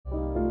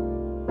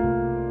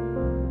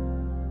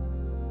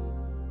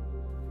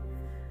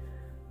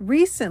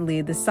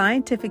Recently, the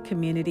scientific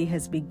community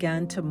has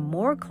begun to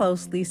more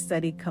closely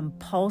study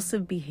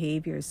compulsive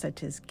behaviors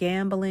such as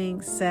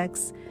gambling,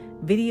 sex,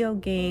 video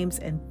games,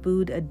 and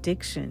food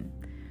addiction.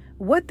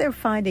 What they're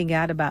finding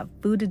out about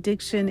food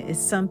addiction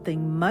is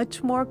something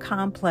much more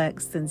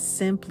complex than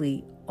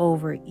simply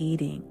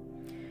overeating.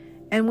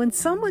 And when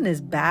someone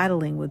is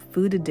battling with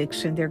food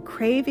addiction, they're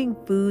craving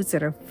foods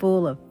that are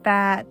full of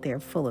fat, they're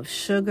full of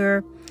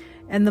sugar,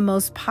 and the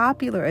most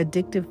popular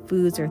addictive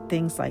foods are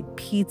things like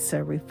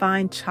pizza,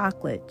 refined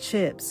chocolate,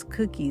 chips,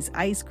 cookies,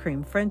 ice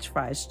cream, French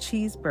fries,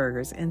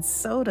 cheeseburgers, and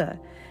soda.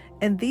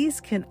 And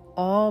these can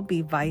all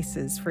be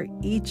vices for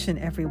each and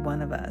every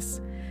one of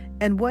us.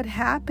 And what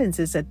happens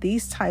is that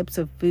these types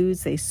of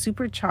foods, they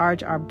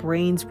supercharge our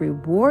brain's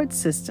reward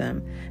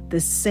system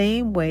the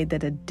same way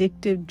that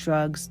addictive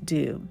drugs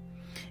do.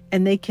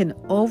 And they can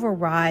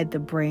override the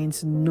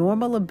brain's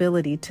normal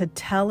ability to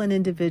tell an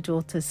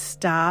individual to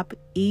stop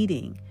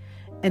eating.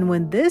 And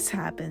when this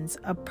happens,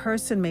 a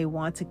person may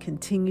want to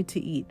continue to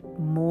eat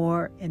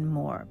more and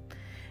more.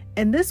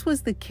 And this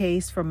was the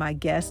case for my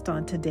guest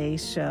on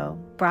today's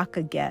show,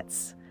 Bracha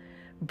Goetz.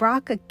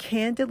 Bracha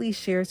candidly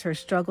shares her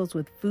struggles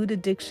with food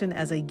addiction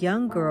as a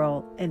young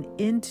girl and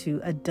into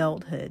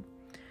adulthood.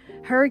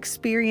 Her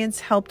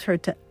experience helped her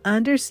to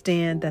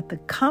understand that the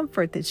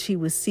comfort that she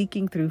was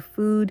seeking through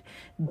food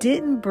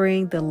didn't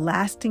bring the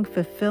lasting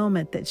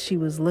fulfillment that she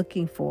was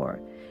looking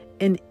for.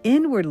 And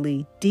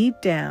inwardly,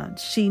 deep down,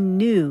 she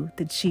knew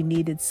that she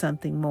needed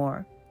something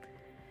more.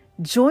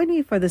 Join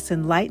me for this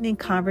enlightening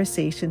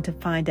conversation to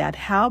find out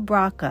how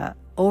Bracha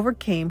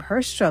overcame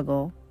her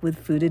struggle with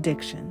food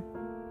addiction.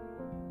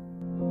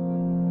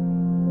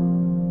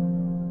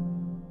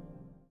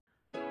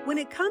 When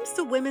it comes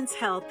to women's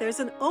health, there's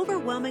an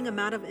overwhelming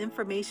amount of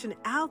information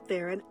out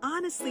there, and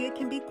honestly, it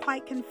can be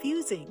quite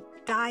confusing.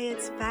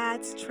 Diets,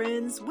 fads,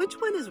 trends, which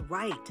one is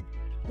right?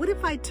 What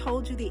if I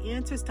told you the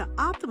answers to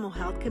optimal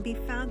health can be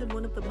found in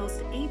one of the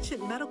most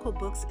ancient medical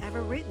books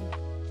ever written,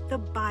 the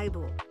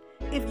Bible?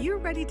 If you're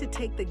ready to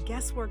take the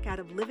guesswork out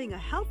of living a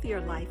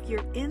healthier life,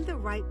 you're in the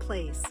right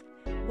place.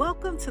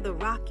 Welcome to the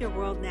Rock Your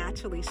World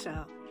Naturally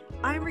show.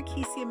 I'm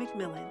Rakesia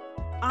McMillan,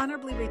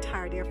 honorably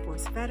retired Air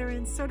Force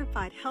veteran,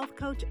 certified health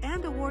coach,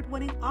 and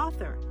award-winning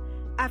author.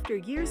 After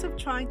years of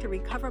trying to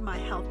recover my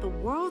health the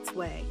world's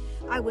way,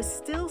 I was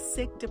still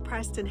sick,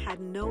 depressed, and had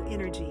no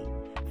energy.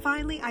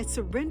 Finally, I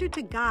surrendered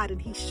to God,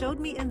 and He showed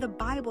me in the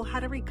Bible how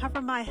to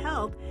recover my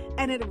health,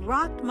 and it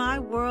rocked my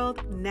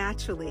world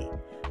naturally.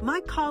 My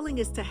calling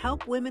is to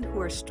help women who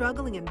are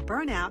struggling in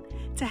burnout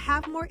to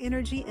have more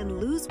energy and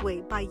lose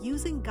weight by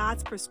using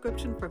God's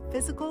prescription for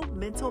physical,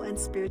 mental, and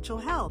spiritual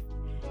health.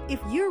 If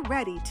you're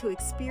ready to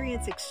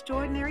experience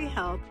extraordinary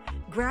health,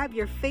 grab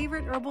your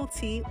favorite herbal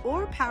tea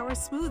or power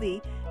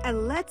smoothie,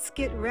 and let's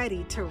get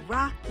ready to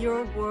rock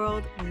your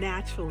world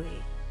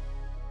naturally.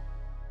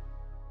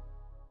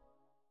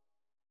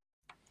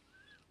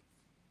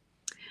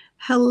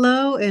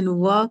 Hello and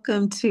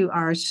welcome to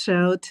our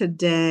show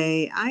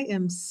today. I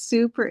am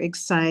super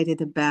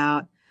excited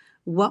about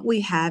what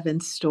we have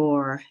in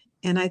store.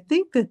 And I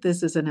think that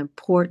this is an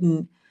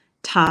important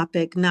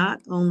topic,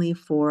 not only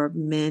for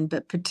men,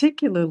 but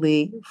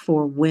particularly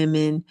for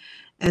women,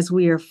 as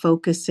we are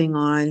focusing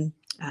on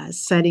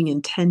setting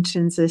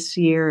intentions this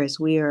year, as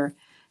we are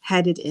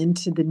headed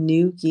into the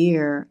new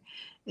year.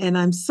 And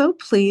I'm so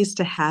pleased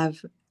to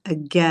have a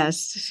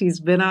guest. She's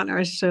been on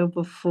our show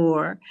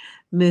before,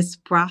 Miss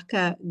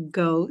Bracha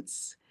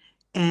Goetz.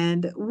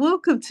 And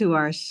welcome to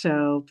our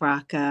show,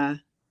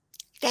 Bracha.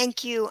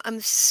 Thank you. I'm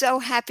so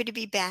happy to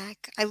be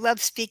back. I love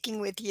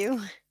speaking with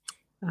you.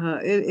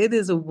 It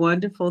is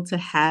wonderful to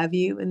have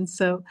you. And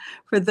so,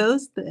 for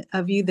those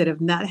of you that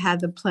have not had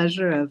the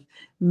pleasure of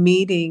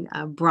meeting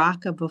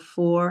Bracha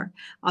before,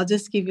 I'll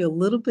just give you a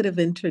little bit of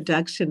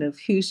introduction of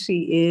who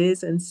she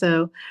is. And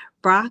so,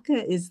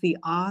 Bracha is the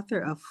author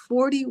of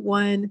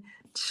 41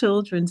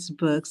 children's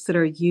books that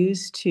are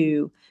used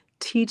to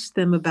teach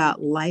them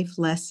about life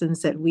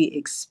lessons that we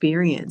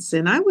experience.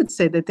 And I would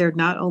say that they're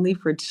not only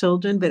for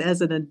children, but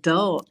as an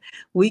adult,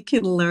 we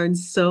can learn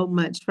so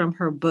much from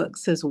her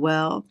books as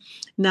well.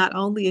 Not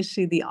only is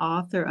she the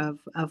author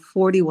of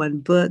 41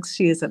 books,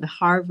 she is a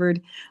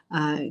Harvard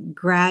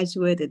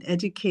graduate, an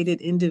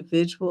educated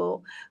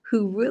individual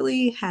who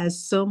really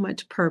has so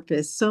much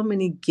purpose, so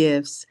many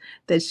gifts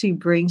that she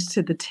brings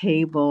to the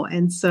table.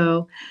 And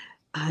so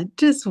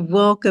just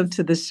welcome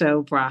to the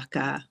show,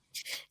 Bracha.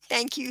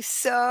 Thank you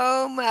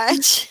so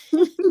much.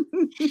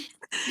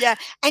 Yeah.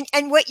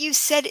 And what you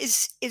said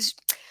is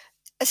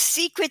a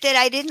secret that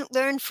I didn't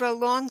learn for a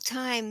long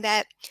time,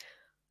 that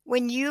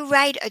when you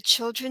write a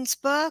children's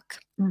book,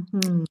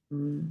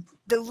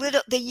 the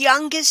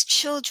youngest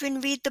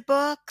children read the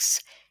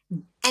books,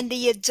 and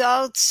the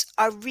adults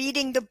are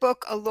reading the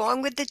book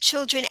along with the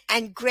children,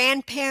 and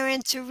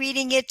grandparents are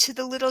reading it to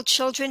the little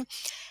children.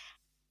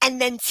 And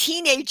then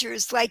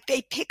teenagers, like,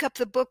 they pick up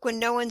the book when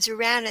no one's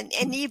around,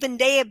 and even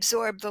they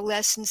absorb the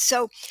lessons.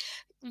 So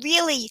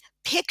really,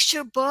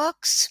 picture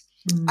books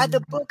are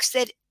the books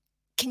that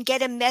can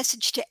get a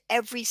message to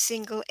every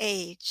single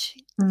age.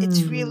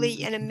 It's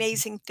really an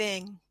amazing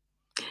thing.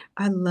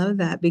 I love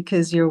that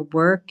because your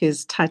work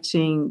is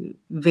touching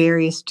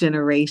various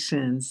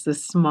generations, the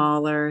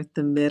smaller,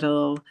 the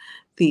middle,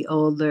 the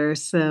older.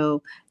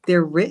 So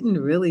they're written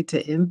really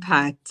to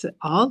impact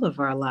all of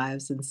our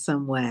lives in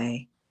some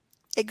way.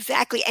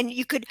 Exactly, and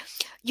you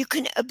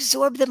can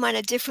absorb them on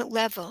a different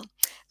level.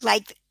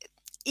 Like,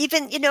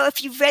 even,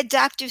 if you've read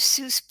Dr.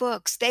 Seuss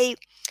books,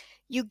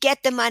 you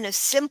get them on a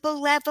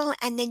simple level,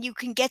 and then you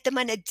can get them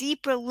on a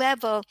deeper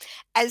level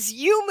as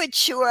you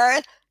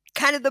mature,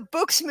 kind of the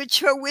books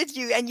mature with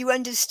you, and you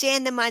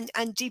understand them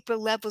on deeper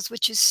levels,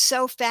 which is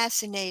so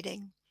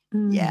fascinating.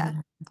 Yeah.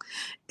 Mm.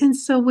 And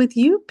so, with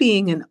you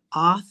being an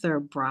author,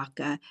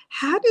 Braca,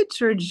 how did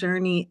your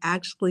journey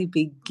actually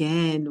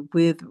begin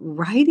with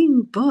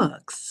writing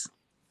books?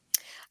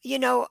 You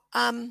know,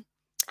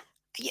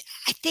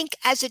 I think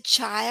as a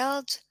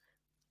child,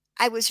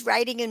 I was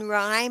writing in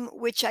rhyme,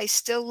 which I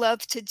still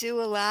love to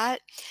do a lot.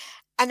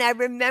 And I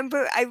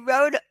remember I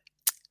wrote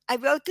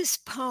this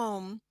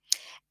poem,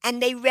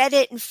 and they read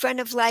it in front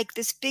of like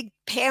this big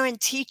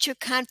parent teacher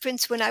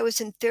conference when I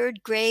was in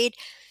third grade.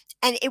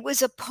 And it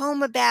was a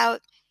poem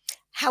about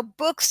how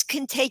books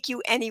can take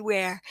you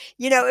anywhere.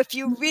 If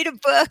you read a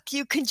book,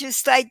 you can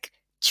just like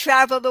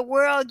travel the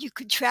world. You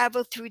could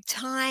travel through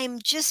time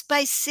just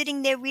by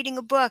sitting there reading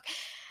a book.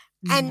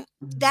 And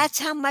Mhm. that's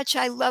how much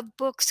I love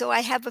books. So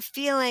I have a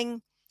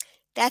feeling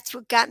that's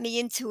what got me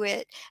into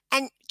it.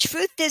 And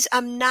truth is,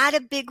 I'm not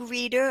a big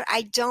reader.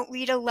 I don't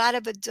read a lot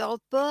of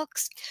adult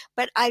books,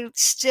 but I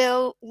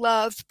still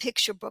love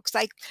picture books.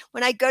 Like,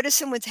 when I go to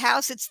someone's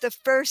house, it's the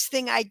first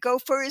thing I go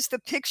for is the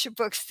picture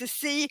books to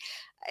see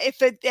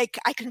if like,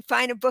 I can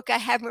find a book I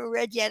haven't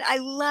read yet. I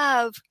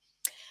love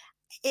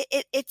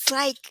it. It's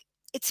like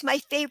it's my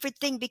favorite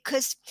thing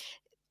because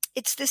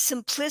it's the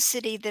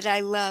simplicity that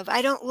I love.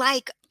 I don't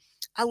like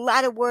a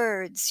lot of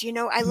words.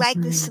 I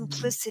like the Mhm.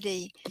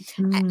 simplicity.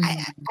 I, I,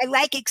 Mm. I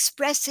like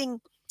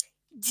expressing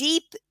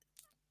deep,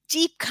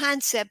 deep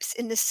concepts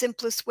in the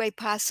simplest way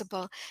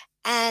possible.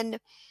 And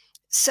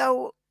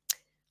so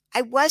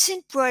I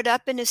wasn't brought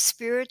up in a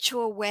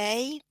spiritual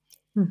way,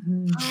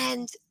 Mhm.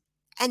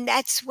 and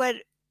that's what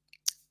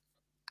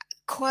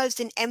caused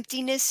an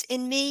emptiness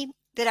in me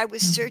that I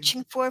was Mhm.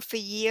 searching for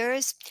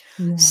years.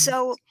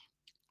 So Yes.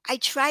 I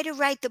try to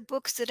write the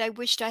books that I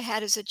wished I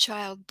had as a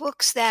child,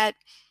 books that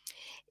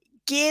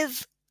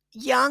give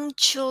young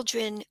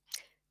children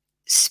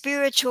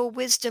spiritual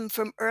wisdom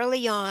from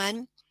early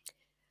on,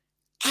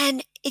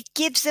 and it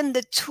gives them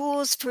the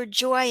tools for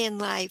joy in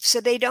life so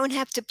they don't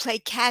have to play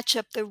catch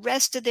up the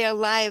rest of their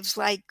lives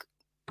like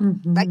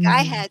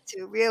I Mhm. had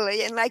to,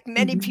 really, and like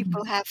many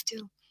people Mhm. have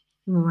to.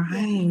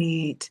 Yeah.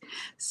 Right.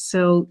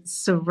 So,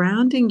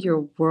 surrounding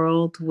your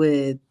world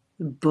with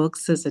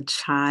books as a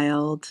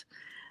child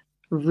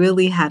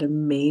really had a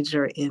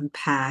major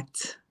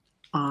impact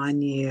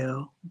on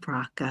you,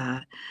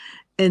 Braca.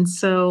 And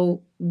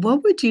so,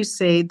 what would you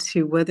say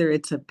to whether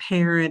it's a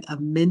parent, a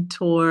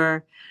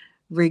mentor,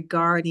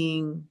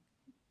 regarding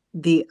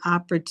the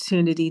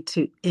opportunity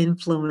to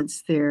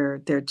influence their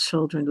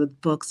children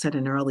with books at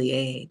an early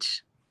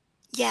age?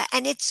 Yeah,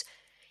 and it's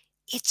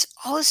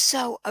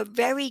also a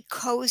very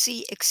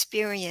cozy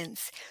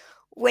experience.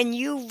 When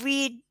you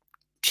read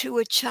to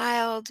a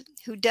child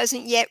who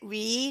doesn't yet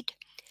read,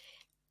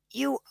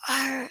 you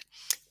are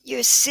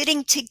you're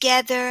sitting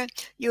together,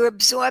 you're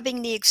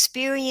absorbing the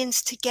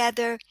experience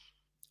together.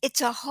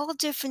 It's a whole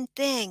different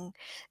thing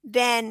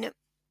than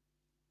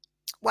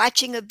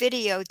watching a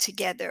video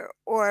together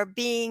or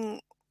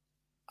being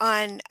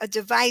on a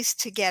device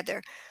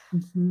together.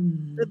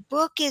 The Mhm.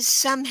 book is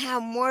somehow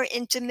more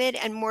intimate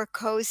and more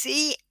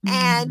cozy,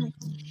 and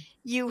Mhm.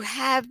 you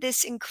have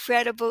this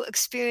incredible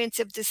experience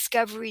of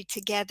discovery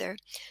together.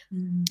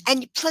 Mhm.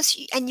 And plus,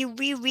 and you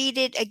reread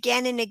it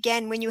again and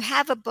again. When you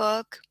have a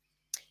book,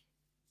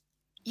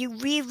 you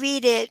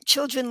reread it.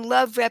 Children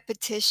love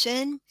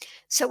repetition,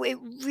 so it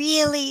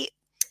really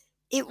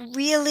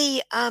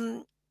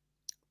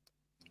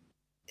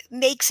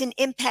makes an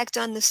impact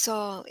on the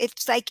soul.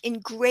 It's like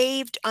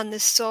engraved on the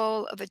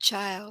soul of a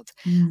child,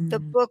 the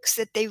Mm. books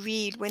that they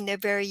read when they're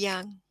very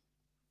young.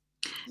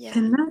 Yeah.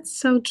 And that's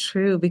so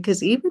true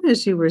because even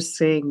as you were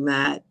saying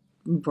that,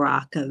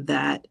 Braca,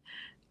 that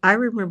I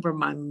remember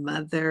my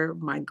mother,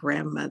 my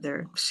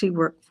grandmother, she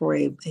worked for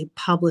a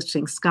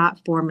publishing,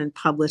 Scott Foreman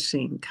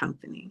Publishing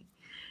Company.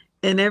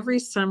 And every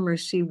summer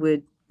she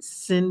would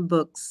send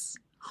books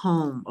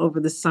home over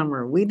the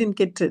summer. We didn't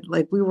get to,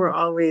 like, we were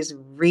always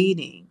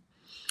reading.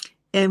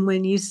 And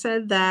when you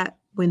said that,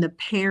 when a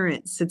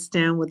parent sits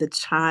down with a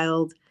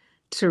child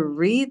to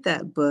read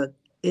that book,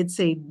 it's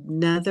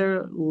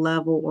another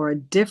level or a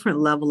different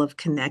level of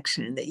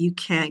connection that you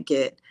can't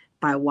get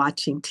by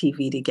watching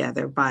TV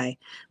together, by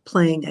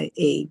playing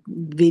a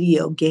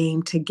video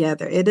game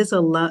together. It is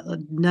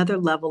another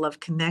level of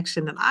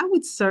connection. And I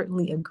would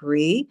certainly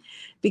agree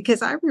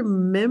because I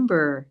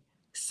remember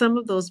some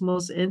of those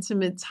most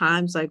intimate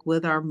times, like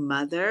with our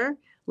mother,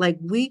 like,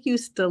 we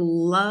used to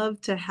love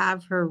to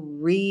have her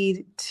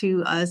read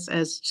to us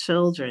as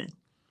children.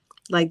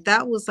 Like,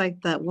 that was like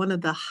one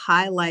of the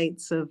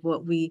highlights of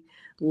what we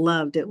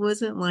loved. It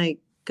wasn't like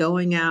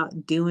going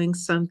out, doing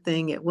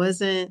something. It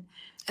was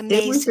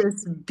Amazing.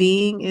 just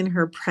being in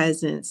her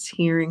presence,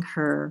 hearing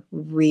her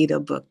read a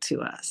book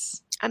to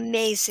us.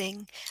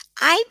 Amazing.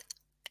 I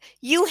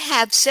You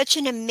have such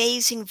an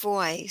amazing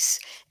voice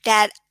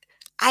that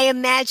I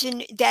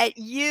imagine that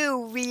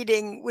you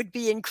reading would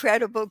be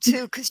incredible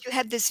too, because you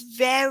have this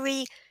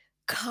very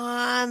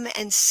calm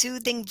and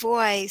soothing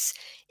voice.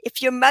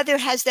 If your mother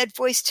has that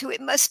voice too,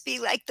 it must be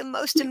like the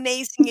most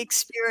amazing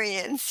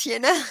experience, you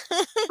know?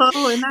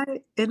 Oh,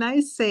 and I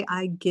say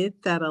I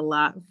get that a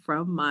lot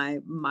from my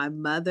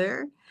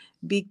mother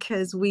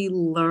because we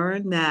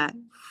learn that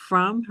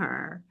from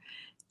her,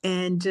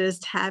 and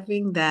just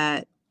having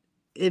that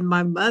in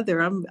my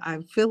mother,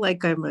 I feel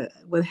like I'm a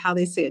with how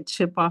they say a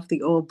chip off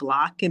the old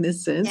block in a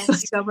sense,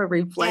 like Yes, I'm a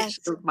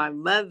reflection yes, of my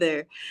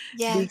mother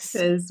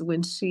yes, because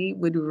when she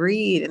would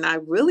read, and I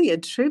really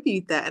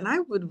attribute that, and I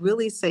would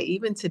really say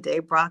even today,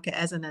 Braca,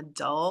 as an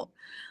adult,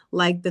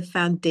 like the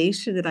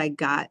foundation that I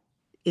got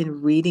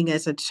in reading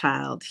as a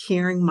child,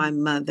 hearing my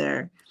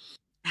mother,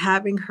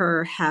 having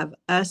her have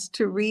us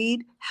to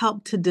read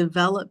helped to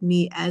develop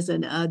me as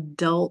an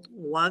adult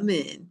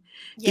woman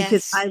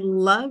because yes, I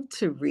love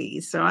to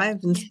read. So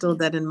I've yeah, instilled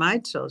that in my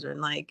children.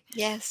 Like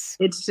yes,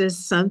 it's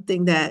just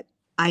something that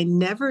I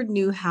never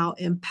knew how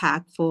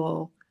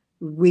impactful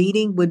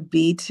reading would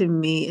be to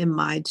me in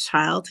my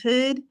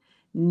childhood.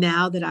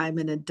 Now that I'm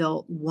an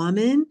adult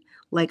woman,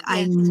 like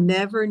I yes,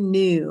 never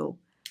knew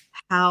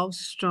how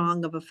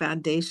strong of a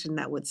foundation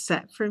that would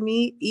set for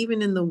me,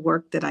 even in the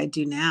work that I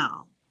do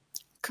now.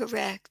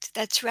 correct.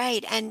 That's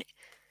right. And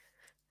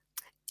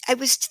I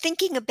was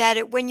thinking about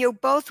it when you're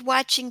both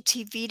watching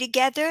TV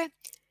together,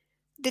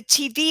 the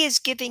TV is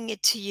giving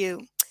it to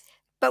you.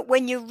 But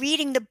when you're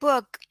reading the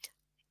book,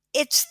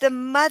 it's the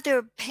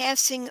mother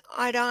passing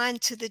it on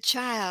to the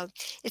child.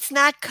 It's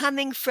not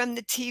coming from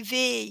the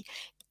TV.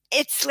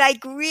 It's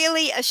like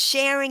really a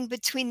sharing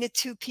between the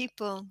 2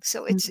 people.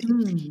 So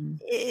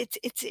Mhm.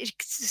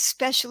 it's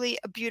especially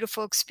a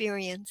beautiful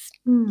experience.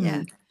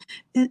 Hmm.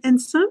 Yeah.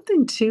 And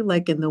something too,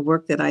 like in the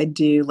work that I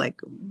do,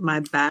 like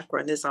my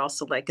background is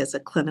also like as a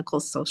clinical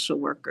social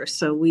worker.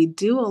 So we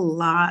do a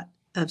lot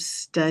of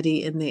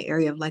study in the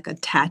area of like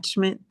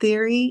attachment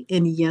theory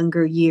in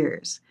younger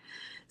years.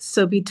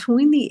 So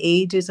between the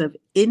ages of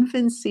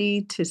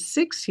infancy to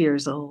 6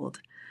 years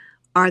old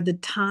are the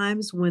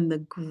times when the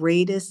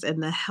greatest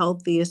and the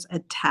healthiest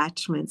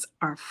attachments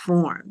are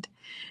formed.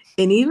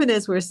 And even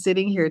as we're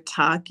sitting here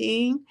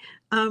talking,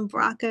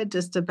 Braca,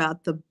 just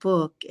about the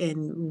book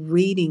and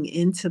reading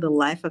into the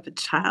life of a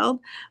child,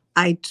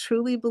 I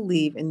truly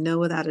believe and know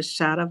without a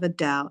shadow of a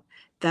doubt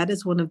that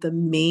is one of the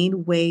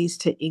main ways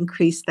to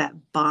increase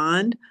that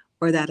bond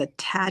or that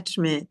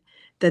attachment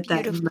that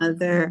that Beautiful.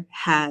 mother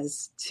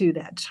has to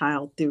that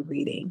child through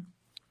reading.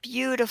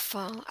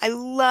 Beautiful. I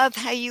love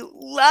how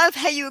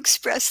you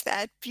express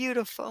that.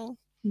 Beautiful.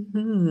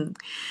 Mhm.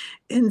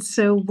 And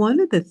so one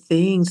of the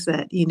things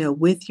that,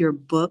 with your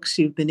books,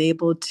 you've been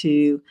able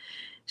to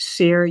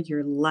share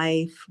your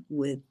life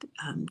with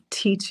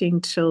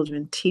teaching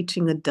children,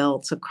 teaching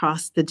adults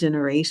across the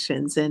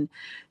generations. And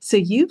so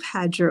you've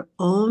had your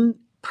own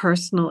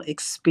personal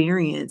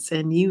experience,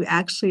 and you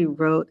actually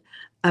wrote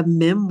a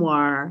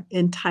memoir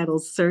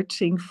entitled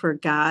Searching for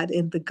God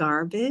in the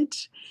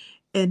Garbage.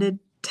 And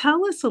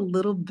tell us a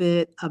little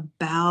bit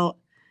about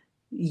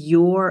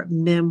your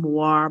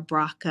memoir,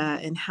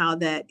 Braca, and how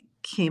that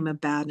came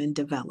about and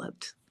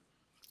developed.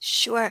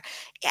 Sure.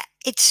 Yeah,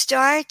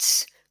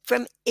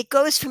 it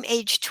goes from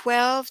age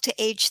 12 to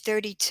age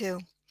 32.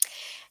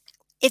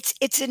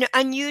 It's an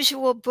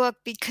unusual book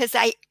because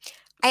I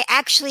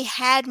actually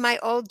had my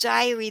old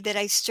diary that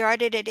I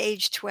started at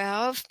age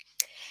 12,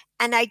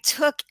 and I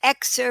took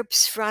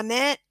excerpts from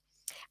it.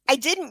 I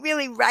didn't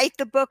really write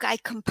the book, I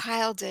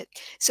compiled it.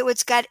 So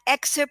it's got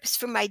excerpts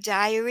from my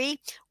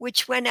diary,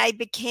 which when I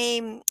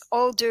became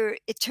older,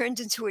 it turned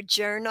into a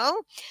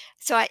journal.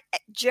 So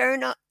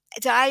journal,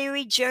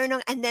 diary,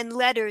 journal, and then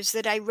letters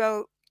that I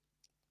wrote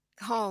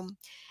home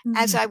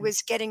as I Mm,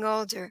 was getting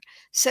older.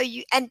 So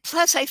you and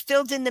plus I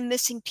filled in the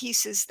missing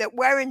pieces that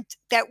weren't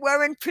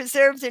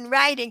preserved in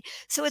writing.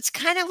 So it's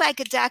kind of like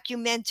a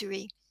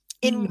documentary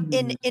in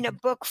a mm.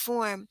 book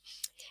form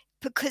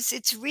because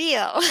it's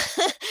real.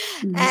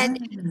 And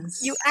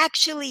you Yes.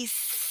 actually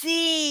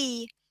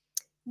see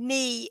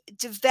me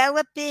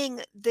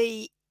developing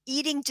the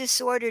eating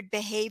disordered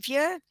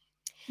behavior,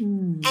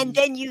 and Mm,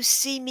 then you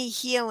see me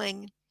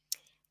healing.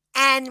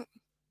 And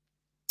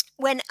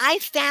when I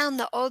found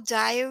the old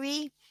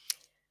diary,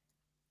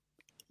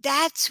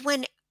 that's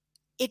when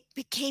it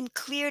became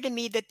clear to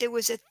me that there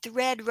was a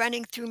thread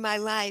running through my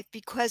life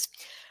because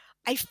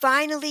I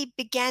finally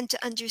began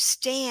to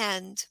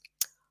understand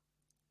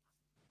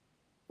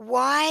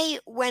why,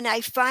 when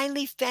I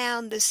finally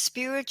found the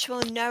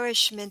spiritual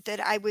nourishment that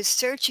I was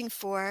searching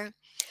for,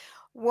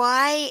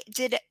 why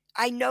did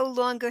I no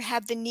longer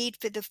have the need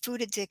for the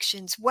food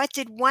addictions? What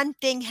did one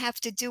thing have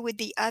to do with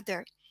the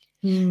other?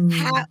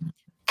 How mm,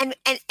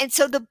 and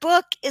so the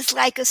book is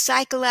like a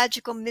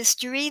psychological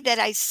mystery that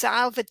I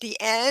solve at the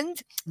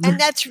end, and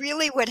that's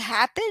really what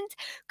happened.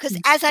 Because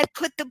as I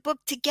put the book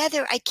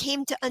together, I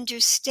came to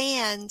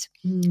understand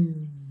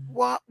Mm.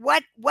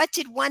 what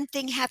did one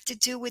thing have to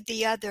do with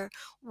the other?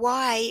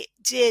 Why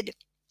did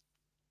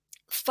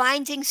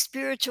finding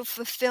spiritual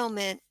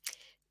fulfillment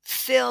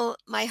fill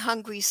my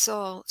hungry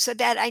soul so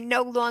that I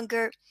no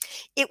longer,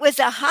 it was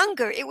a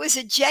hunger, it was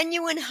a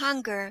genuine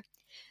hunger,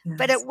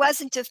 but it Yes.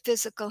 wasn't a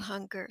physical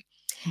hunger.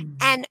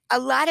 Mm. And a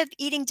lot of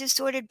eating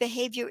disordered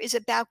behavior is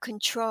about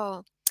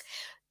control.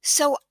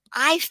 So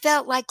I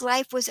felt like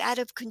life was out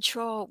of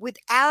control.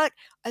 Without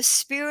a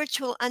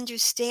spiritual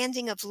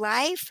understanding of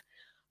life,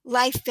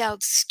 life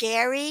felt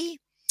scary.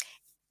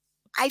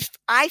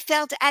 I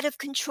felt out of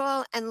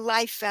control and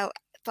life felt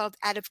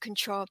out of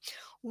control.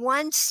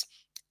 Once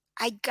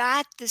I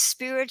got the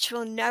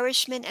spiritual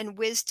nourishment and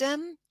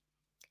wisdom,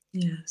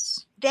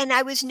 Yes. then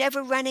I was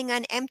never running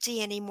on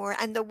empty anymore,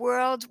 and the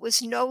world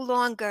was no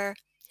longer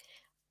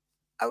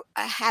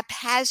a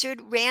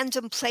haphazard,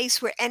 random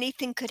place where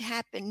anything could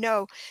happen.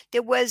 No,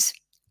 there was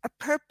a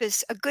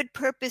purpose, a good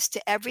purpose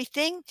to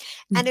everything,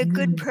 and a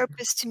good Mhm.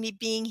 purpose to me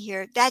being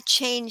here. That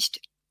changed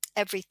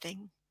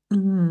everything.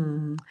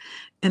 Mm.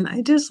 And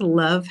I just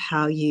love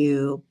how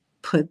you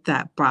put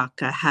that,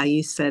 Braca, how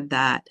you said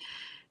that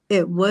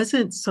it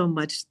wasn't so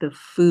much the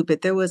food,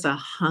 but there was a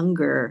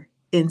hunger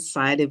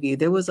inside of you.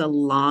 There was a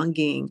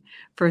longing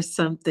for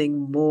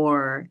something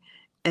more.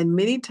 And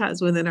many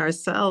times within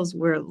ourselves,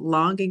 we're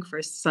longing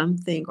for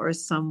something or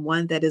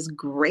someone that is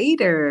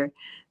greater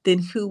than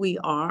who we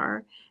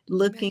are,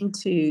 Right. looking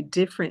to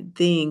different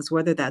things,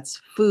 whether that's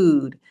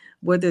food,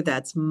 whether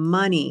that's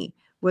money,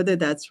 whether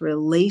that's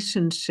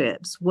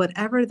relationships,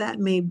 whatever that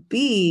may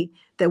be,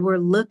 that we're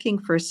looking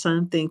for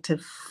something to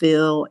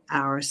fill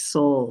our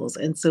souls.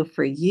 And so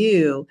for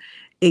you,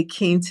 it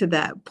came to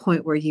that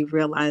point where you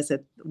realized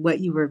that what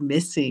you were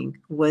missing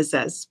was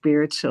that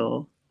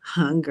spiritual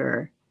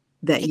hunger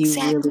that you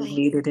really Exactly.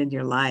 needed in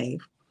your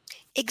life.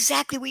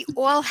 Exactly. We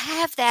all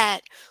have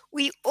that.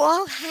 We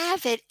all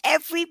have it.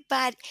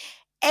 Everybody,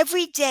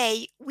 every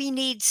day, we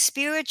need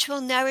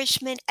spiritual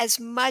nourishment as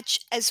much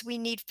as we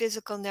need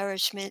physical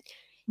nourishment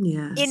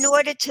in Yes.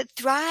 order to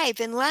thrive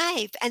in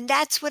life. And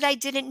that's what I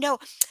didn't know.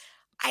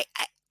 I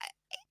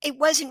it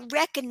wasn't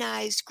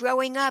recognized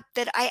growing up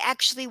that I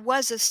actually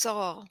was a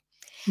soul.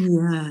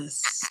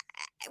 Yes.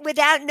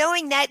 Without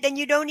knowing that, then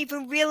you don't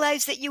even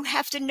realize that you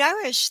have to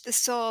nourish the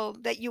soul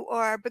that you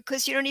are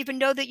because you don't even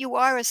know that you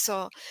are a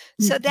soul.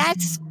 So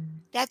Mhm.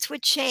 that's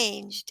what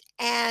changed.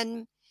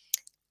 And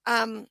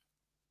um,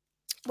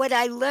 what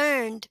I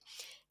learned,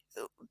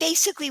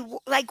 basically,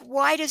 like,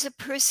 why does a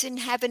person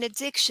have an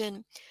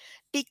addiction?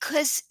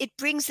 Because it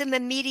brings them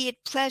immediate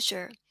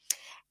pleasure.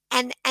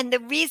 And the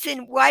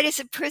reason why does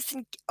a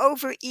person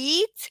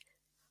overeat?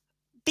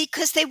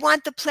 Because they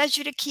want the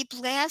pleasure to keep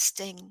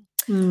lasting.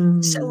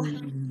 So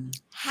Mm.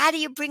 how do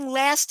you bring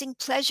lasting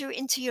pleasure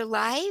into your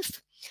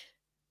life?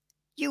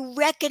 You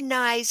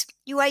recognize,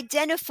 you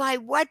identify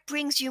what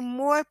brings you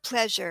more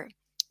pleasure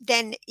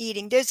than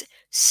eating. There's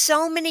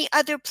so many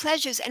other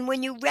pleasures. And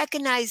when you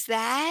recognize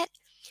that,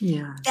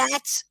 Yes.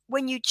 that's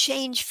when you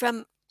change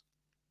from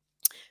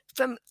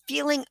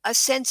feeling a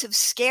sense of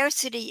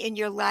scarcity in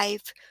your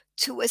life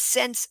to a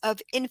sense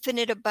of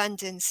infinite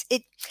abundance.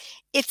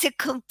 It's a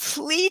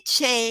complete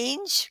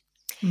change,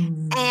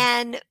 Mm.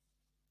 and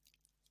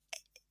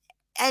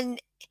and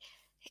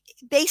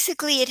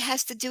basically it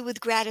has to do with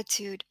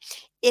gratitude.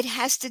 It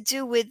has to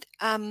do with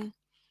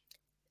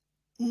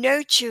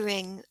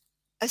nurturing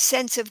a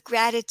sense of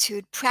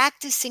gratitude,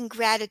 practicing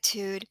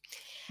gratitude.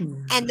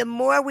 And Yeah. the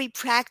more we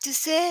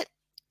practice it,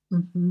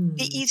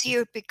 the Mhm.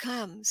 easier it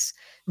becomes.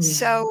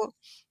 Yeah. So,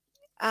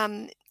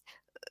 um,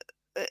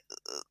 uh,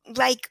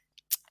 like,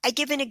 I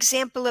give an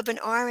example of an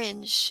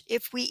orange.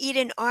 If we eat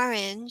an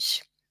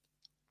orange,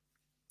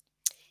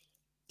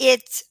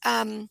 it's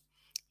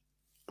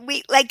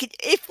we like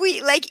if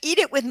we like eat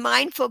it with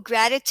mindful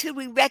gratitude,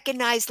 we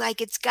recognize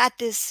like it's got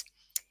this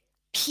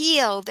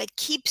peel that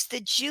keeps the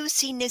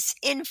juiciness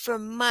in for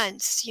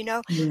months,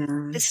 the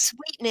Yes.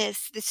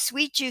 sweetness, the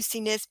sweet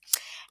juiciness,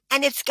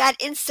 and it's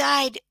got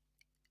inside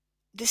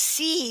the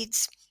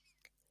seeds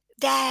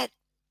that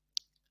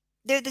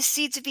they're the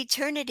seeds of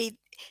eternity.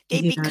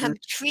 They Yeah. become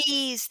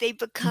trees, they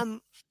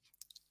become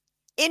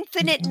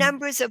infinite Mhm.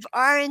 numbers of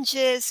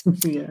oranges,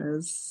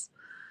 Yes.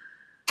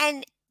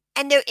 and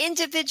they're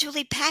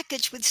individually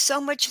packaged with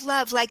so much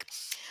love, like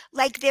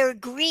they're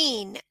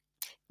green.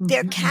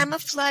 They're Mhm.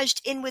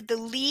 camouflaged in with the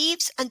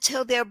leaves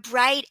until they're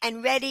bright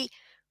and ready.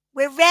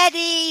 We're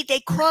ready.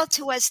 They call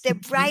to us. They're Mhm.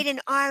 bright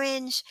and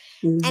orange.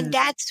 And Yeah.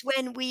 that's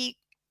when we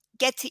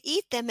get to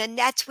eat them. And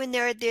that's when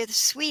they're the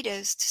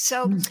sweetest.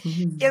 So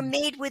they're Mhm.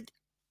 made with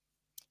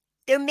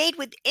they're made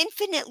with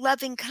infinite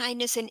loving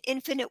kindness and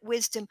infinite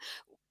wisdom.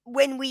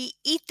 When we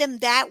eat them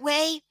that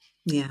way,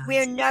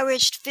 we're Yes.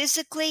 nourished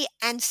physically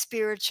and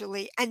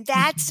spiritually. And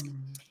Mhm.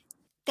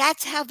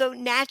 that's how the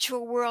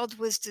natural world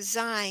was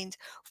designed,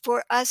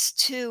 for us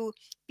to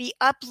be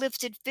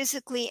uplifted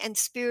physically and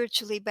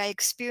spiritually by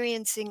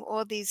experiencing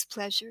all these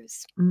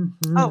pleasures.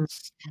 Oh, Mhm.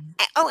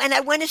 and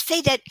I want to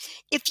say that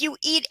if you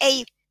eat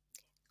a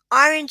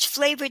orange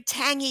flavored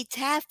tangy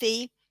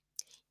taffy,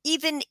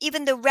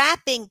 even the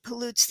wrapping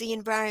pollutes the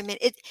environment.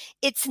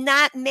 It's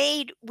not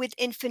made with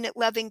infinite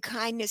loving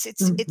kindness.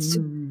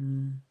 Mhm.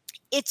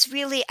 It's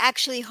really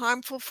actually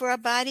harmful for our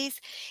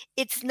bodies.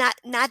 It's not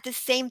the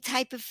same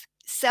type of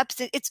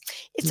substance.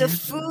 It's a Yeah,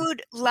 food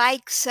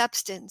like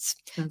substance.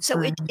 that's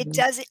So right. it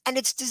does it, and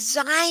it's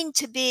designed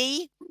to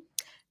be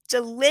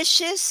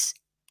delicious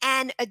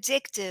and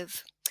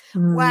addictive,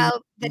 Mhm.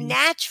 while the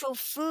natural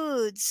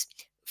foods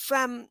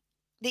from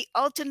the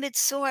ultimate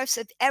source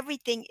of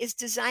everything is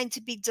designed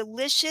to be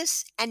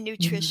delicious and Mhm.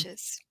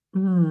 nutritious.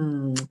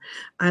 Mm.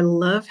 I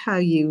love how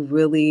you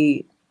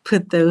really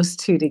put those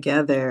 2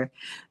 together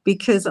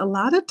because a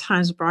lot of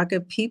times,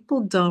 Braga,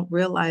 people don't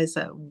realize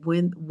that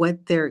when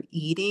what they're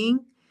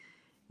eating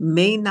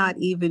may not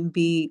even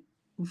be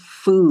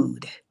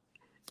food.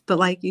 But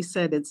like you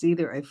said, it's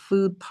either a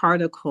food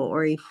particle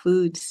or a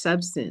food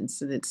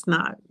substance, and it's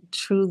not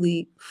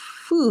truly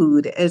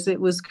food as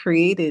it was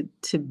created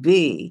to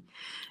be.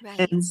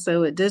 Right. And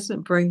so it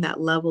doesn't bring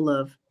that level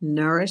of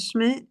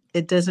nourishment.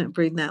 It doesn't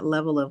bring that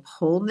level of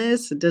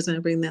wholeness. It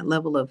doesn't bring that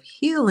level of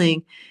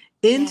healing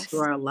into Yes.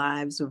 our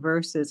lives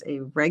versus a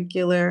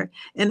regular.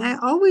 And I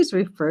always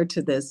refer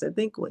to this. I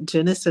think what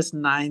Genesis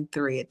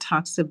 9:3, it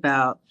talks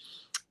about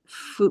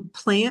food,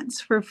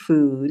 plants for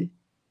food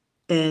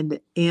and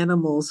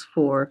animals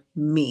for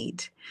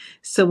meat.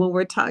 So when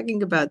we're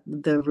talking about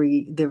the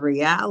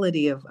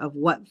reality of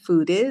what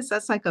food is,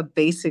 that's like a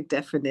basic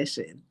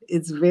definition.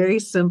 It's very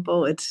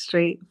simple, it's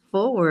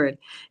straightforward.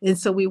 And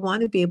so we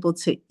want to be able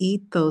to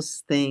eat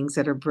those things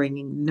that are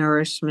bringing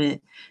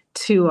nourishment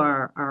to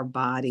our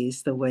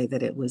bodies the way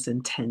that it was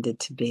intended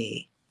to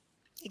be.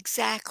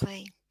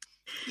 Exactly.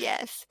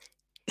 Yes.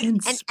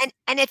 And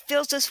And it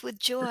fills us with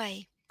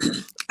joy.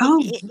 It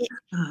oh it it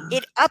yeah.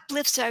 it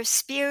uplifts our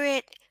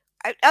spirit,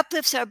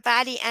 uplifts our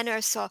body and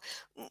our soul.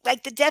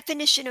 Like, the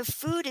definition of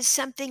food is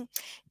something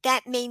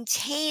that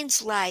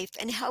maintains life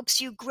and helps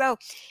you grow.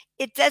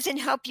 It doesn't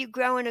help you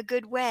grow in a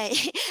good way.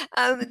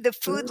 The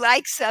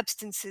food-like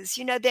substances,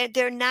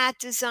 they're not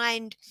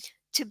designed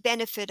to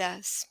benefit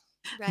us,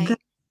 That right?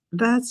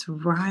 that's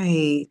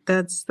right.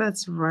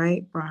 That's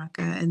right,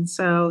 Braca. And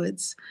so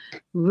it's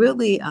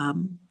really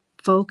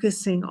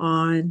focusing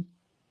on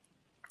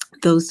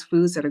those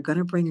foods that are going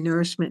to bring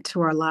nourishment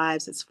to our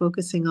lives. It's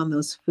focusing on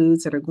those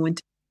foods that are going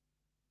to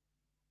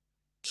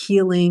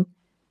healing.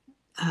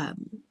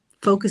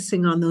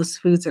 Focusing on those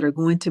foods that are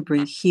going to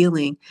bring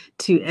healing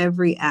to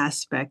every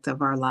aspect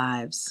of our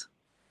lives.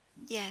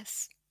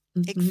 Yes,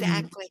 Mhm.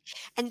 exactly.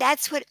 And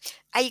that's what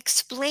I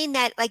explain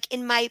that, like,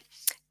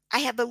 I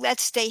have a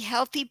Let's Stay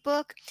Healthy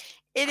book.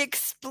 It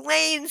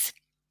explains,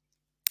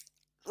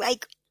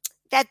 like,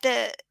 that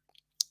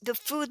the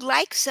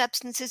food-like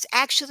substances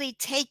actually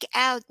take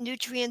out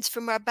nutrients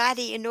from our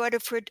body in order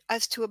for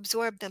us to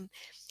absorb them,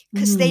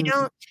 because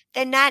Mhm.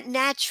 they're not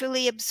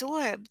naturally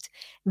absorbed.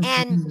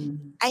 And Mhm.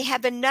 I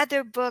have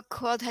another book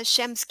called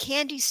Hashem's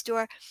Candy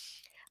Store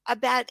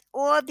about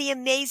all the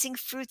amazing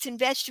fruits and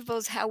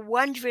vegetables, how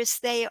wondrous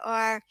they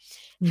are,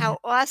 Yeah. how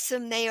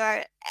awesome they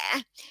are,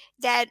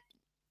 that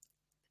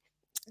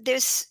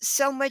there's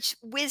so much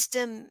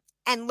wisdom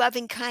and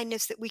loving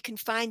kindness that we can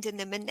find in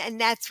them, and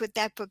that's what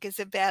that book is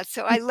about.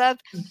 So I love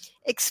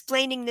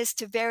explaining this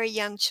to very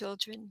young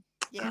children.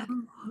 Yeah.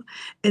 Oh,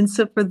 and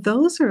so for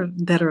those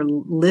that are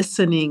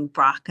listening,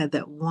 Braca,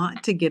 that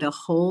want to get a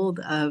hold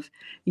of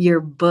your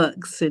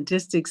books and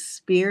just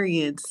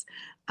experience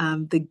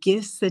the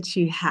gifts that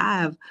you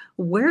have,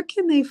 where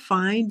can they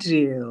find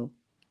you?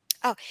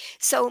 Oh,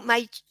 so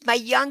my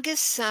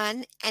youngest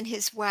son and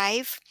his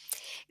wife,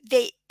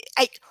 they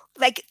I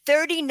like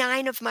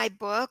 39 of my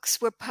books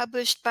were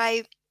published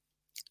by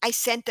I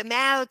sent them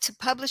out to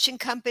publishing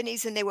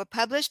companies and they were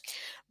published.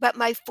 But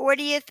my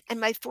 40th and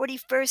my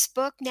 41st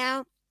book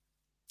now,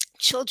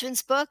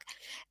 children's book,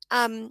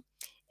 um,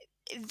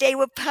 they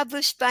were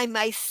published by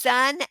my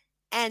son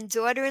and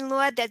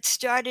daughter-in-law that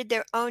started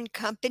their own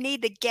company,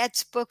 the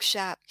Getz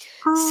Bookshop.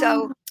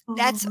 So Oh,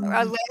 that's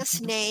our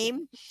last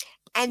name,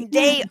 and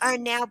they yes. are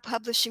now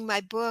publishing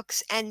my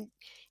books, and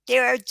they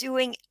are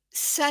doing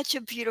such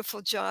a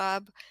beautiful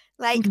job.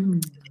 Like,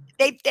 Mhm.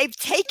 they've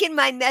taken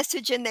my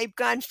message and they've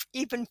gone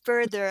even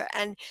further,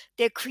 and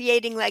they're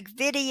creating like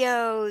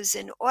videos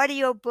and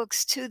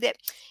audiobooks too, that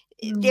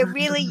they're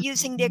really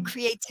using their Wow.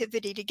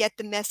 creativity to get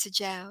the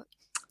message out.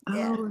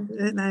 Yeah. Oh,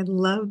 and I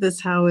love this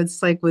how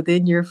it's like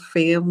within your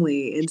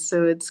family. And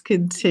so it's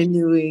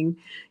continuing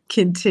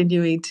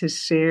to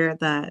share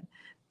that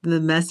the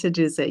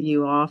messages that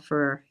you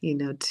offer,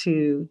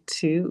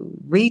 to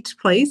reach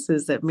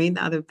places that may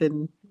not have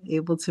been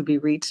able to be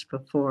reached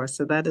before.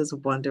 So that is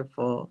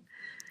wonderful.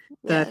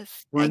 That's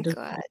Yes, thank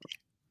God. wonderful.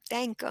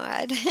 Thank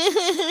God.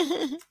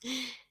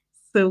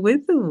 So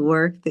with the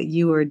work that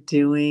you are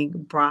doing,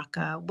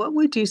 Braca, what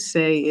would you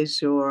say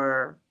is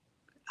your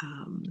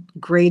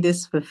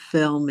greatest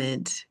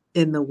fulfillment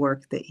in the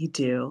work that you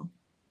do?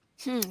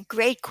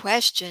 Great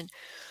question.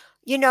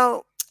 You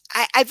know,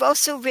 I've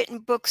also written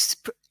books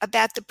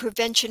about the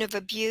prevention of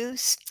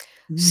abuse.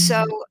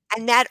 So, Mm,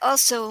 and that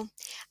also,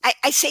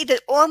 I say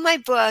that all my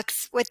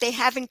books, what they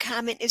have in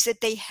common is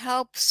that they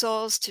help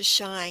souls to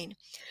shine.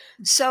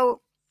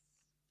 So,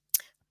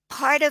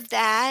 part of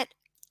that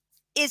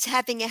is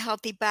having a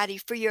healthy body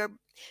for your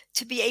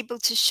to be able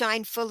to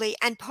shine fully.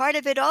 And part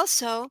of it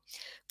also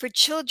for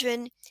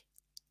children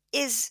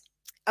is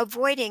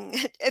avoiding,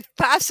 if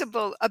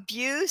possible,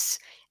 abuse,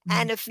 mm,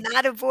 and if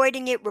not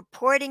avoiding it,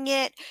 reporting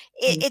it.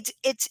 mm,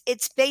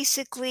 It's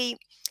basically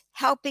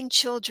helping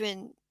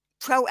children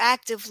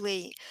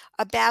proactively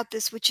about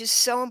this, which is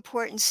so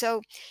important.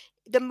 So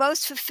the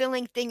most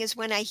fulfilling thing is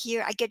when I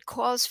get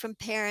calls from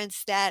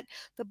parents that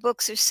the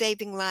books are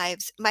saving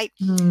lives. My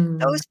mm.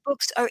 Those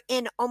books are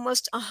in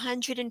almost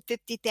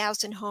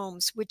 150,000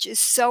 homes, which is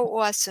so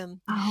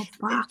awesome. Oh,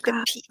 The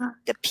Baka.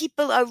 the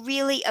people are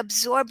really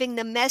absorbing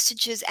the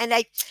messages, and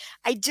I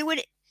do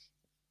it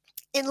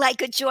in,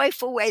 like, a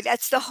joyful way.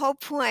 That's the whole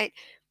point.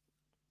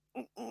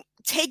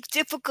 Take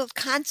difficult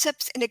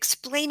concepts and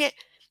explain it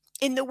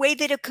in the way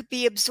that it could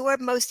be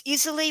absorbed most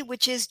easily,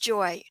 which is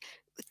joy.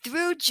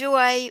 Through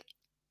joy,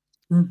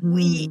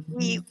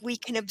 Mhm. we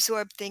can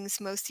absorb things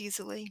most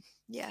easily.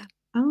 Yeah.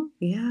 Oh,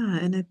 yeah,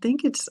 and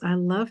I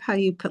love how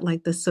you put,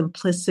 like, the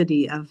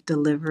simplicity of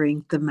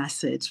delivering the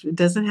message. It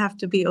doesn't have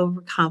to be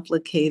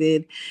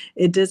overcomplicated.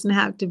 It doesn't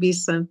have to be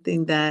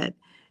something that,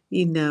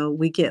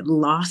 we get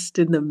lost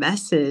in the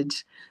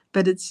message,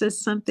 but it's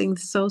just something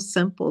so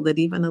simple that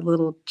even a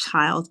little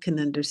child can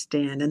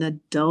understand, an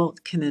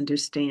adult can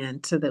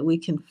understand, so that we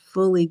can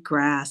fully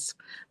grasp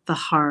the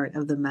heart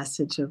of the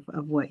message of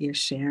what you're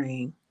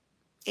sharing.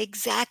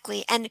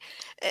 Exactly, and,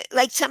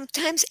 like,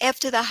 sometimes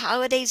after the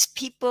holidays,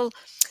 people,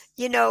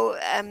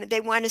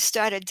 they wanna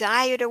start a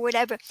diet or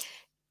whatever.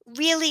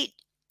 Really,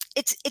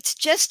 it's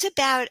just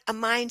about a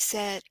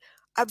mindset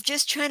of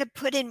just trying to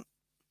put in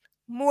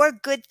more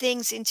good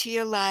things into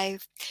your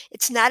life.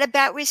 It's not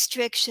about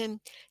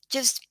restriction.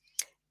 Just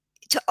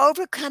to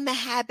overcome a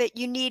habit,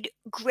 you need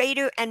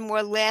greater and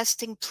more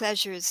lasting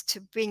pleasures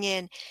to bring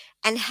in.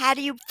 And how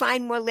do you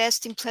find more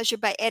lasting pleasure?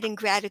 By adding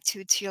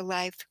gratitude to your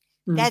life.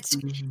 That's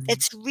Mhm.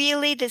 that's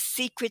really the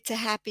secret to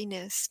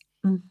happiness.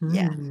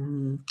 Yeah.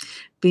 Mhm.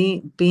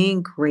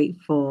 Being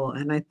grateful,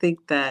 and I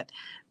think that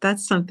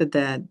that's something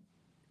that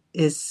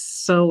is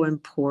so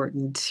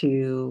important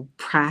to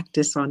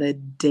practice on a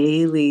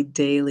daily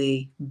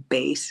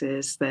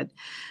basis, that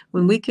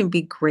when we can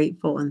be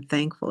grateful and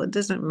thankful, it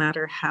doesn't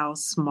matter how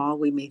small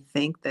we may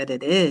think that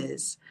it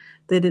is,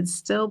 that it's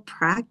still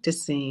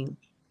practicing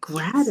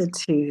Yes.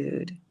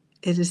 gratitude.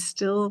 It is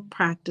still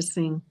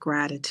practicing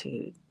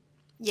gratitude.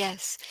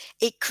 Yes,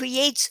 it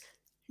creates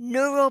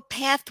neural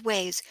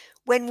pathways.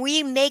 When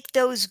we make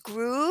those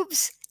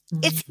grooves,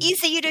 it's Mhm.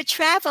 easier to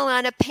travel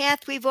on a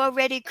path we've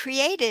already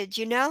created,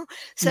 you know?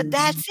 So Mhm.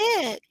 that's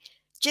it.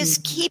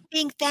 Just Mhm. keep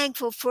being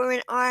thankful for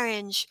an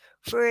orange,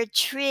 for a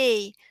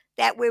tree,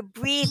 that we're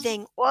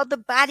breathing, all the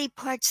body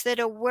parts that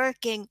are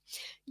working.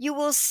 You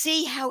will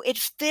see how it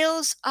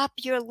fills up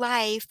your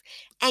life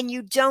and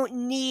you don't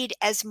need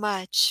as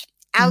much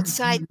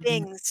outside Mhm.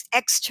 things,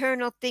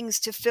 external things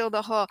to fill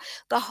the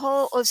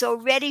hole is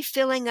already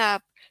filling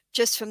up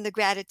just from the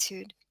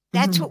gratitude.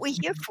 That's what Mhm. we're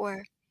here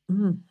for.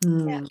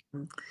 Yeah.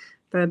 Mhm.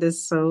 That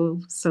is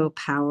so, so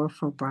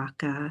powerful,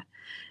 Braca.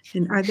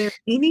 And are there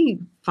any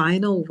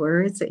final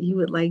words that you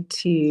would like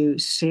to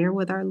share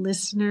with our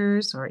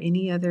listeners, or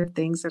any other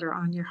things that are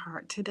on your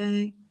heart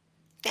today?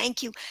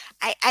 Thank you.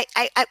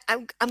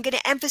 I'm going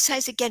to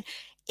emphasize again,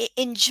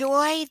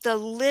 enjoy the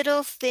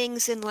little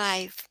things in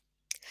life,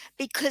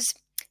 because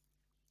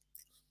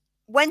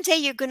one day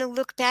you're going to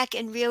look back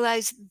and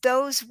realize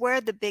those were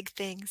the big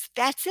things.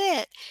 That's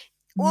it.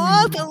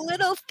 All Mm. the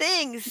little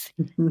things,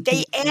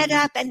 they add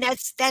up, and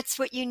that's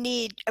what you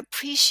need.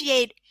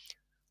 Appreciate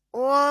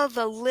all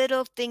the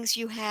little things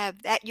you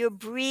have, that you're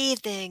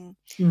breathing.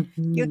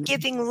 You're Mhm.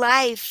 giving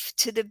life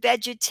to the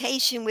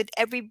vegetation with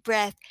every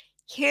breath.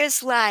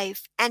 Here's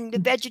life, and the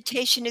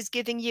vegetation is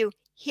giving you,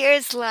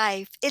 here's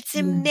life. It's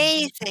Mhm.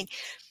 amazing.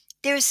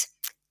 There's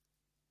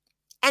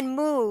and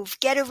move,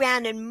 get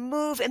around and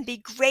move and be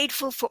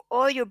grateful for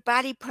all your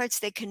body parts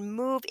that can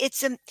move.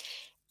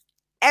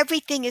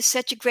 Everything is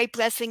such a great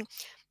blessing.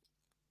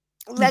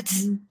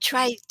 Let's Mhm.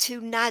 try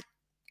to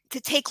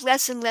take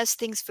less and less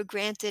things for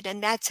granted,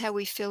 and that's how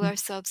we fill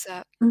ourselves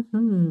up.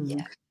 Mhm.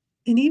 Yeah.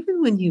 And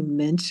even when you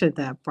mentioned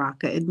that,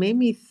 Braca, it made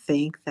me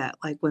think that,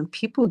 like, when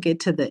people get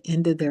to the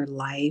end of their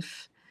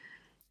life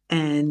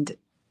and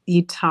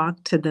you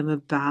talk to them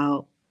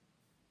about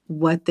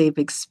what they've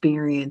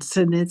experienced,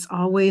 and it's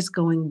always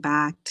going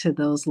back to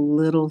those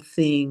little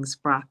things,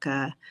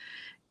 Braca.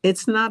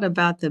 It's not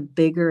about the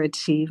bigger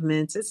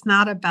achievements. It's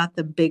not about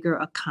the bigger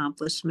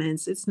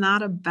accomplishments. It's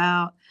not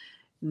about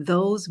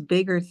those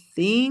bigger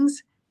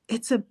things.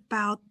 It's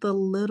about the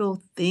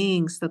little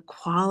things, the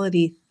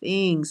quality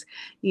things.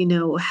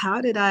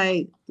 How did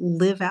I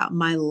live out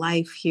my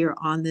life here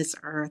on this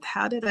earth?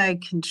 How did I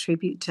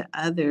contribute to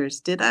others?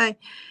 Did I,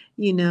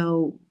 you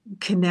know,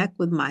 connect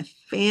with my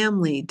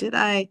family?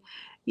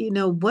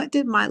 What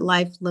did my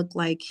life look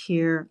like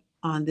here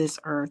on this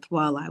earth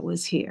while I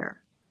was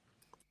here?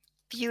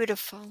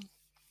 Beautiful.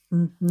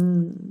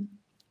 Hmm.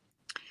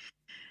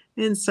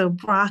 And so,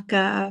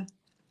 Braca,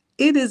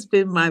 it has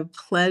been my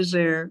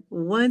pleasure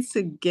once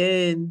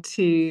again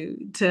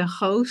to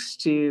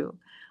host you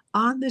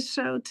on the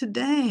show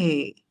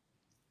today.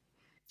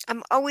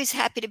 I'm always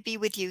happy to be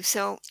with you.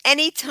 So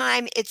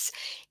anytime, it's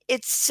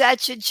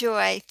such a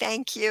joy.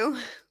 Thank you.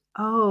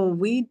 Oh,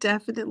 we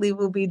definitely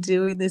will be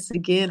doing this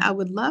again. I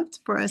would love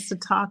for us to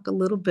talk a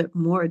little bit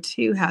more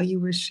too, how you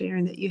were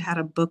sharing that you had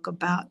a book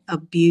about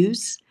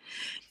abuse.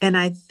 And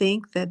I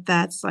think that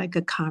that's like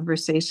a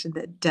conversation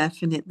that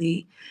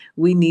definitely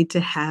we need to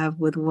have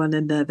with one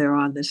another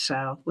on the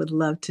show. Would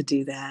love to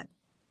do that.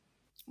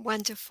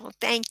 Wonderful.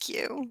 Thank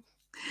you.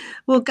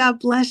 Well, God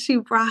bless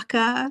you,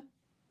 Braca.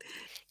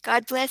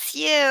 God bless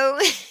you.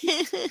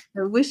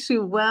 I wish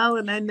you well,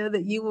 and I know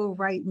that you will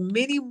write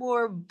many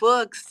more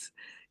books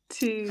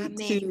Amen.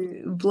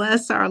 to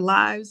bless our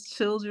lives,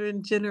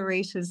 children,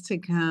 generations to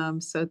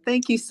come. So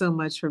thank you so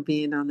much for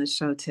being on the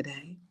show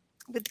today.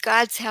 With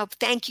God's help,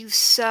 thank you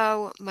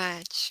so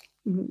much.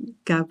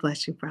 God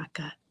bless you,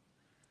 Braca.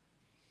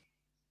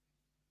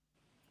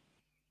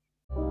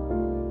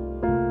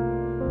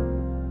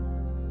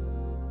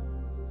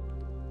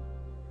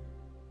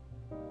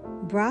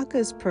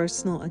 Braca's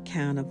personal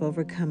account of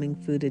overcoming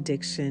food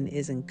addiction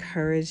is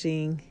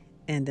encouraging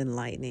and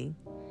enlightening.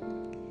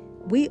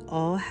 We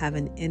all have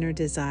an inner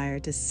desire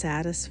to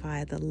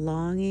satisfy the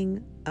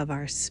longing of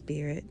our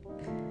spirit.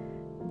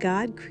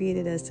 God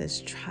created us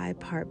as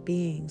tripart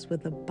beings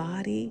with a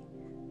body,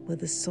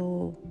 with a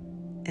soul,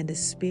 and a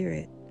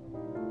spirit.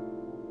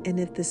 And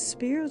if the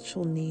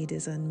spiritual need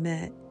is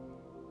unmet,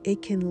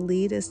 it can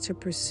lead us to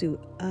pursue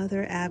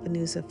other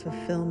avenues of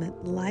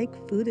fulfillment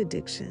like food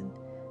addiction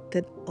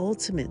that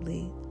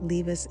ultimately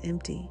leave us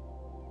empty.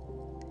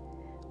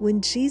 When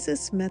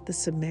Jesus met the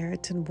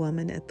Samaritan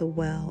woman at the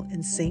well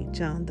in St.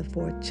 John, the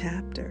 4th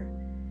chapter,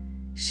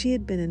 she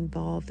had been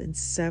involved in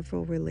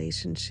several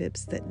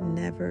relationships that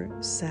never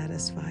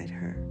satisfied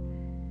her.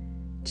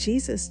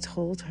 Jesus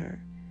told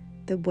her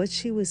that what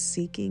she was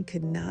seeking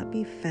could not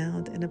be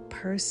found in a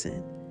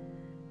person,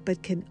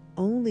 but can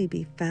only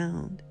be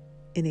found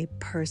in a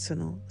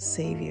personal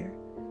Savior.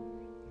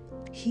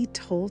 He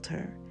told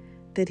her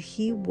that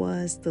He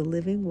was the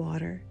living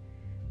water,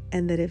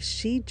 and that if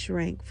she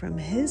drank from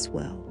His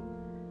well,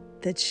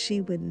 that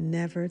she would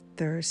never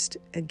thirst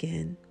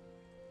again.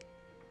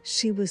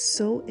 She was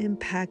so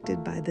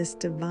impacted by this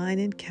divine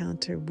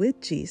encounter with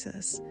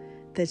Jesus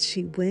that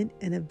she went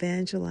and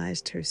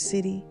evangelized her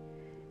city,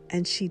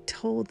 and she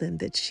told them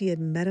that she had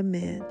met a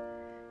man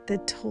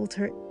that told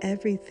her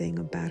everything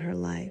about her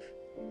life.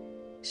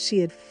 She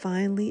had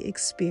finally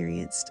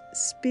experienced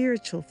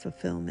spiritual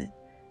fulfillment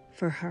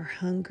for her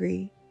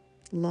hungry,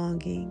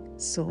 longing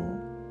soul.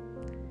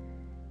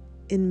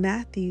 In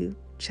Matthew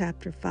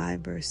chapter 5,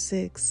 verse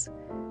 6,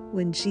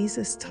 when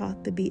Jesus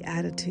taught the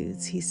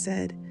Beatitudes, He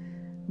said,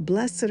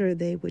 "Blessed are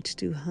they which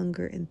do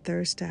hunger and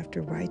thirst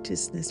after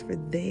righteousness, for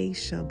they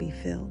shall be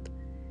filled."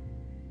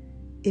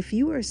 If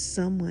you are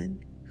someone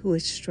who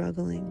is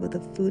struggling with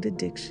a food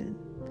addiction,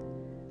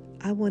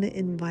 I want to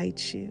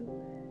invite you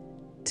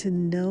to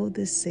know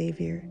the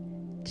Savior,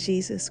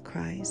 Jesus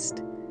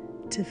Christ,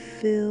 to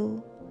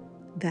fill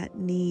that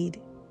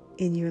need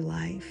in your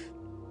life.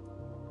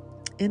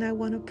 And I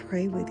want to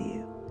pray with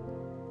you.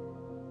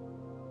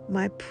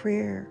 My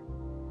prayer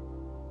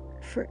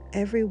for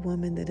every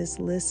woman that is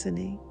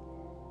listening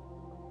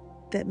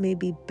that may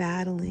be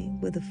battling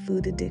with a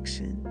food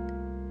addiction.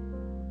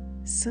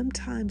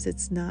 Sometimes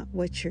it's not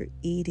what you're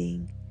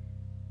eating,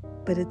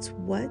 but it's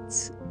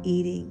what's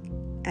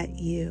eating at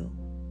you.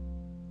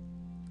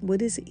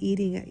 What is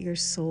eating at your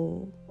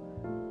soul?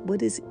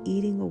 What is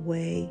eating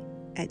away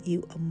at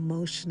you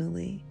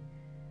emotionally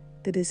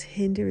that is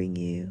hindering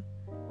you,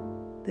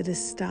 that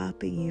is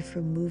stopping you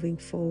from moving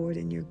forward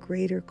in your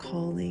greater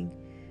calling,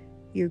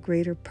 your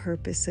greater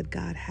purpose that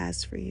God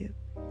has for you?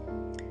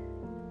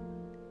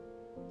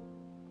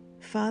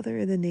 Father,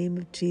 in the name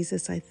of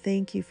Jesus, I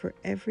thank you for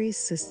every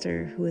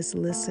sister who is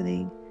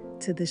listening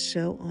to the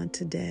show on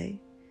today.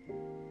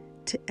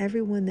 To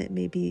everyone that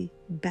may be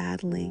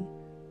battling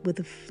with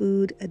a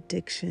food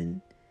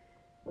addiction,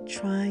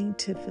 trying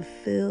to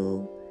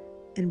fulfill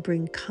and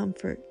bring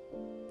comfort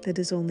that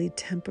is only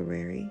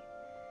temporary,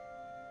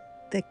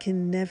 that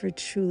can never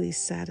truly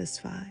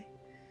satisfy.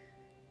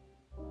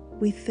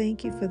 We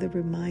thank you for the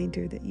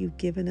reminder that you've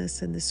given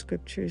us in the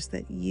scriptures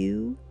that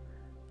you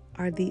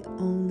are the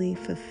only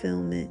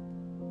fulfillment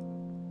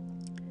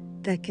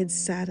that can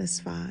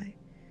satisfy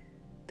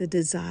the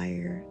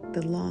desire,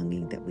 the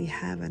longing that we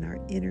have in our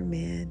inner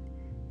man,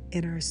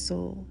 in our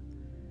soul.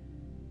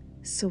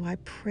 So I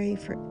pray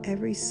for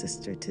every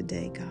sister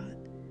today, God,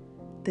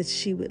 that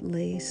she would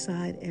lay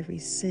aside every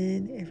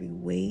sin, every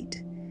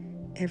weight,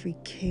 every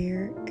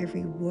care,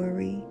 every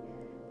worry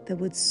that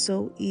would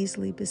so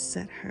easily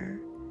beset her,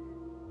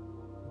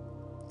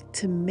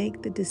 to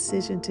make the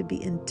decision to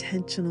be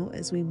intentional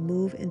as we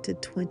move into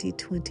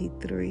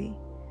 2023,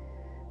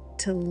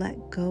 to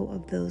let go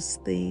of those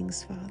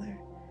things, Father,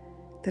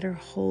 that are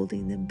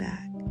holding them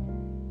back,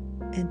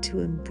 and to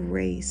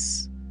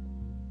embrace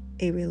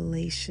a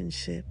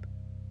relationship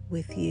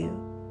with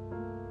you.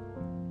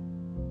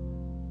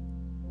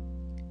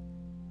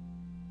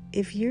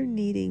 If you're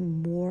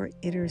needing more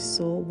inner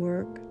soul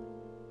work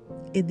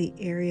in the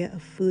area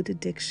of food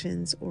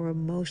addictions or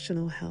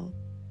emotional health,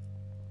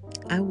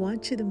 I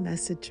want you to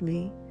message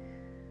me.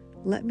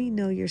 Let me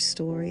know your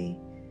story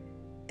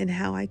and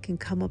how I can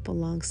come up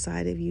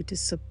alongside of you to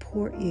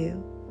support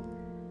you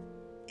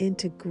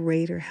into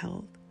greater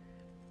health.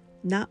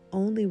 Not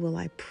only will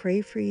I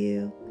pray for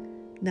you,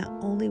 not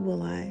only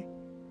will I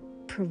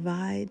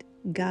provide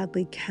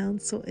godly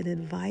counsel and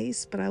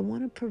advice, but I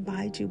want to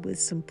provide you with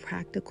some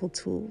practical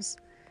tools.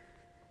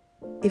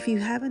 If you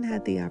haven't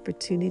had the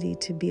opportunity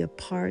to be a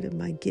part of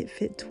my Get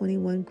Fit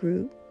 21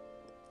 group,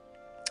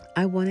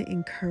 I want to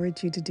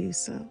encourage you to do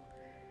so.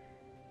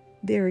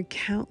 There are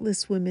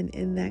countless women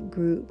in that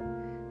group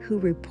who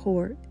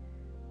report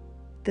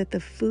that the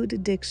food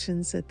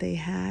addictions that they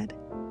had,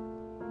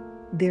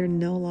 they're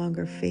no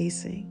longer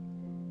facing.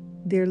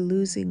 They're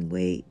losing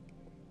weight.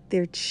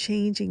 They're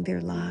changing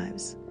their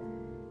lives.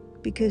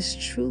 Because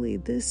truly,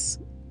 this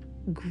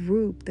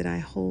group that I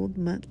hold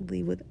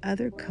monthly with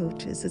other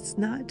coaches, it's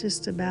not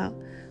just about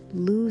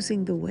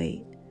losing the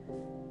weight,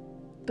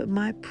 but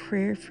my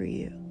prayer for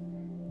you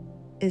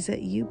is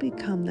that you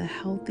become the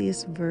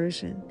healthiest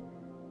version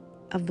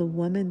of the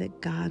woman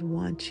that God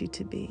wants you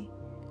to be.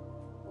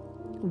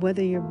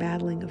 Whether you're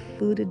battling a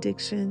food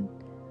addiction,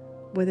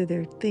 whether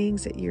there are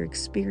things that you're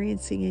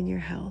experiencing in your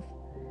health,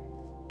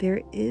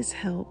 there is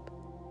help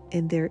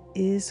and there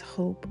is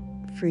hope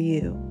for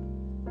you.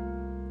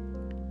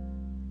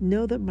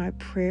 Know that my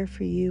prayer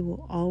for you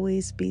will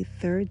always be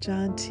 3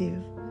 John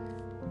 2,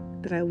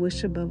 that I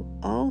wish above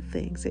all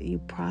things that you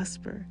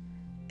prosper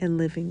and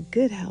live in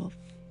good health,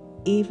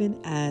 even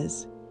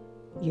as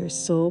your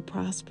soul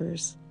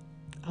prospers.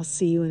 I'll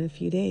see you in a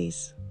few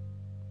days.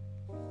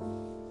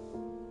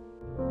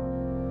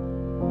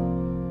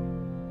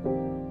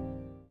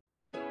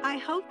 I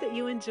hope that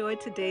you enjoyed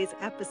today's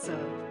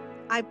episode.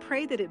 I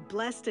pray that it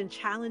blessed and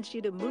challenged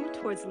you to move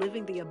towards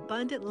living the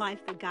abundant life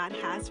that God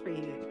has for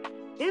you.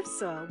 If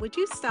so, would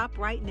you stop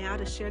right now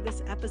to share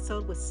this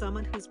episode with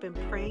someone who's been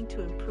praying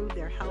to improve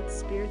their health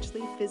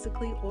spiritually,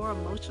 physically, or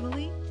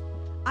emotionally?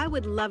 I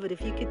would love it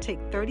if you could take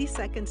 30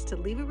 seconds to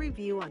leave a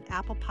review on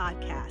Apple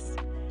Podcasts.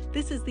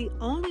 This is the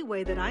only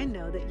way that I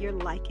know that you're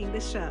liking the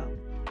show.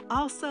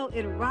 Also,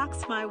 it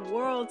rocks my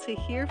world to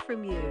hear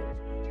from you.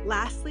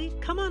 Lastly,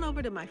 come on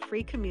over to my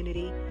free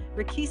community,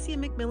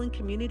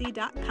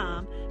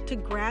 RakesiaMcMillanCommunity.com, to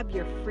grab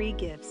your free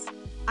gifts.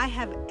 I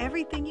have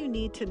everything you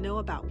need to know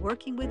about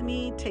working with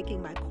me,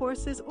 taking my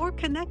courses, or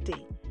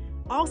connecting.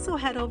 Also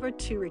head over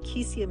to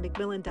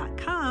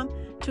RakesiaMcMillan.com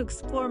to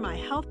explore my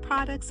health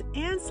products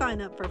and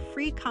sign up for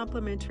free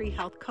complimentary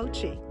health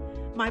coaching.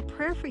 My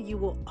prayer for you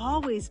will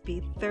always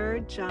be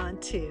 3 John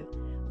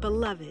 2.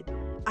 Beloved,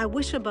 I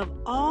wish above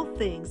all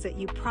things that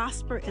you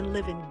prosper and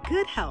live in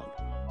good health,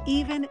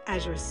 even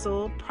as your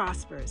soul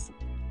prospers.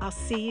 I'll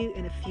see you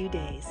in a few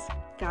days.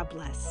 God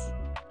bless.